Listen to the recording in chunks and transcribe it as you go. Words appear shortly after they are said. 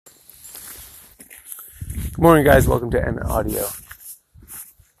Good morning, guys. Welcome to N Audio.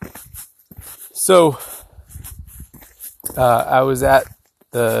 So, I was at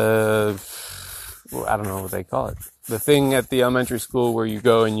I don't know what they call it. The thing at the elementary school where you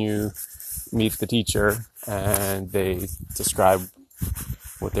go and you meet the teacher and they describe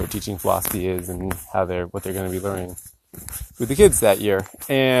what their teaching philosophy is and what they're going to be learning with the kids that year.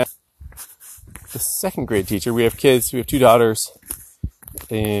 And the second grade teacher, we have two daughters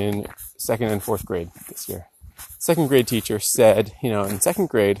in second and fourth grade this year. Second grade teacher said, in second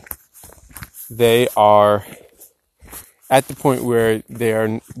grade, they are at the point where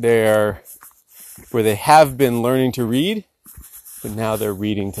where they have been learning to read, but now they're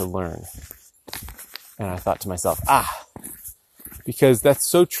reading to learn. And I thought to myself, because that's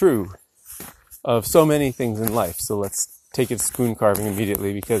so true of so many things in life. So let's take it to spoon carving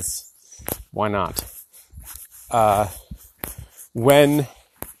immediately, because why not? When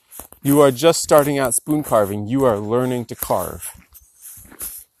you are just starting out spoon carving, you are learning to carve.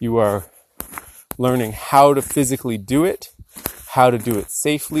 You are learning how to physically do it, how to do it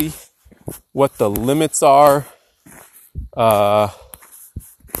safely, what the limits are of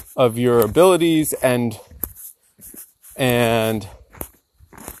your abilities, and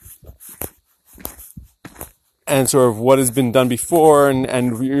sort of what has been done before,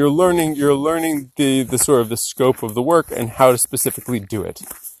 and you're learning the sort of the scope of the work and how to specifically do it.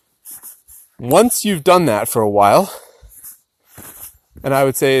 Once you've done that for a while, and I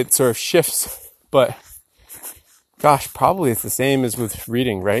would say it sort of shifts, but gosh, probably it's the same as with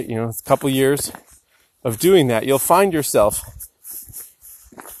reading, right? It's a couple years of doing that, you'll find yourself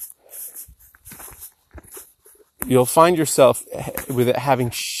with it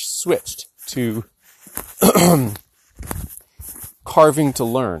having switched to carving to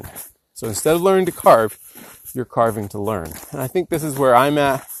learn. So instead of learning to carve, you're carving to learn. And I think this is where I'm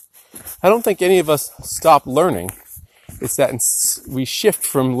at. I don't think any of us stop learning. It's that we shift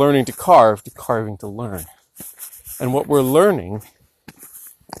from learning to carve to carving to learn. And what we're learning,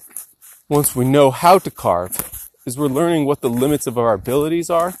 once we know how to carve, is we're learning what the limits of our abilities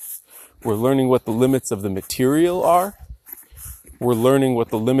are. We're learning what the limits of the material are. We're learning what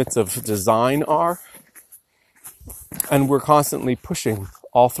the limits of design are. And we're constantly pushing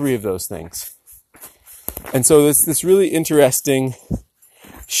all three of those things. And so there's this really interesting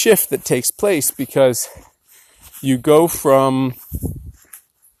shift that takes place, because you go from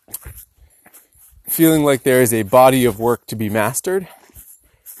feeling like there is a body of work to be mastered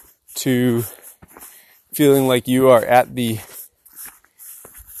to feeling like you are at the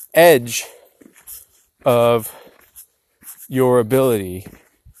edge of your ability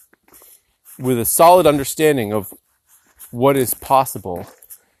with a solid understanding of what is possible,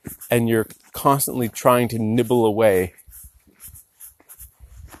 and you're constantly trying to nibble away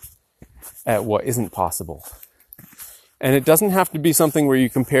at what isn't possible. And it doesn't have to be something where you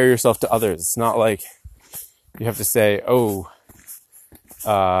compare yourself to others. It's not like you have to say,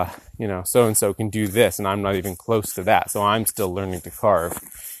 so-and-so can do this, and I'm not even close to that, so I'm still learning to carve,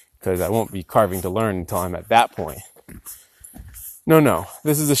 because I won't be carving to learn until I'm at that point. No.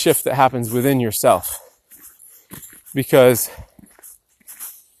 This is a shift that happens within yourself. Because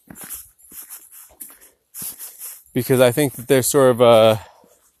I think that there's sort of I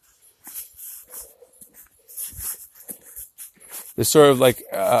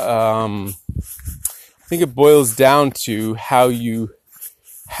think it boils down to how you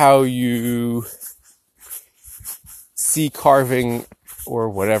see carving or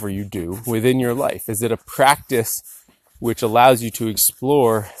whatever you do within your life. Is it a practice which allows you to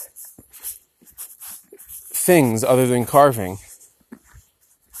explore things other than carving?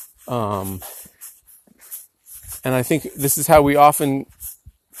 And I think this is how we often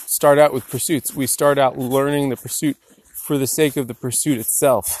start out with pursuits. We start out learning the pursuit for the sake of the pursuit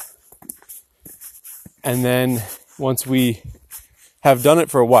itself. And then once we have done it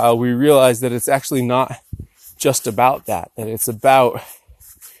for a while, we realize that it's actually not just about that it's about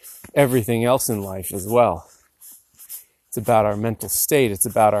everything else in life as well. It's about our mental state. It's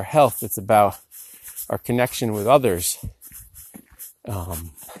about our health. It's about our connection with others.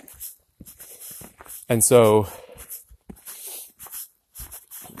 And so,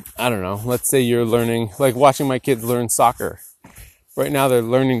 I don't know, let's say you're learning, like watching my kids learn soccer. Right now they're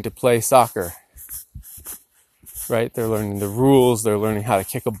learning to play soccer. Right? They're learning the rules. They're learning how to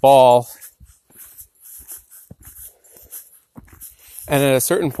kick a ball. And at a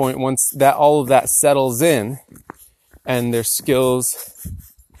certain point, once all of that settles in, and their skills,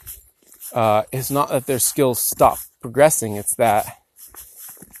 it's not that their skills stop progressing, it's that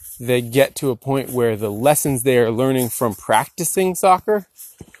they get to a point where the lessons they are learning from practicing soccer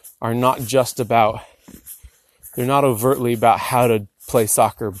are not just about they're not overtly about how to play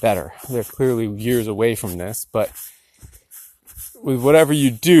soccer better. They're clearly years away from this, but with whatever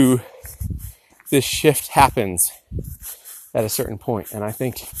you do, this shift happens at a certain point. And I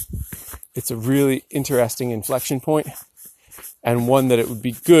think it's a really interesting inflection point, and one that it would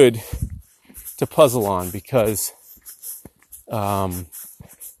be good to puzzle on, because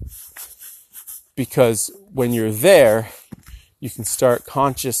when you're there, you can start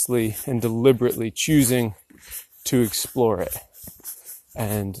consciously and deliberately choosing to explore it.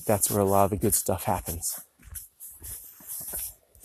 And that's where a lot of the good stuff happens.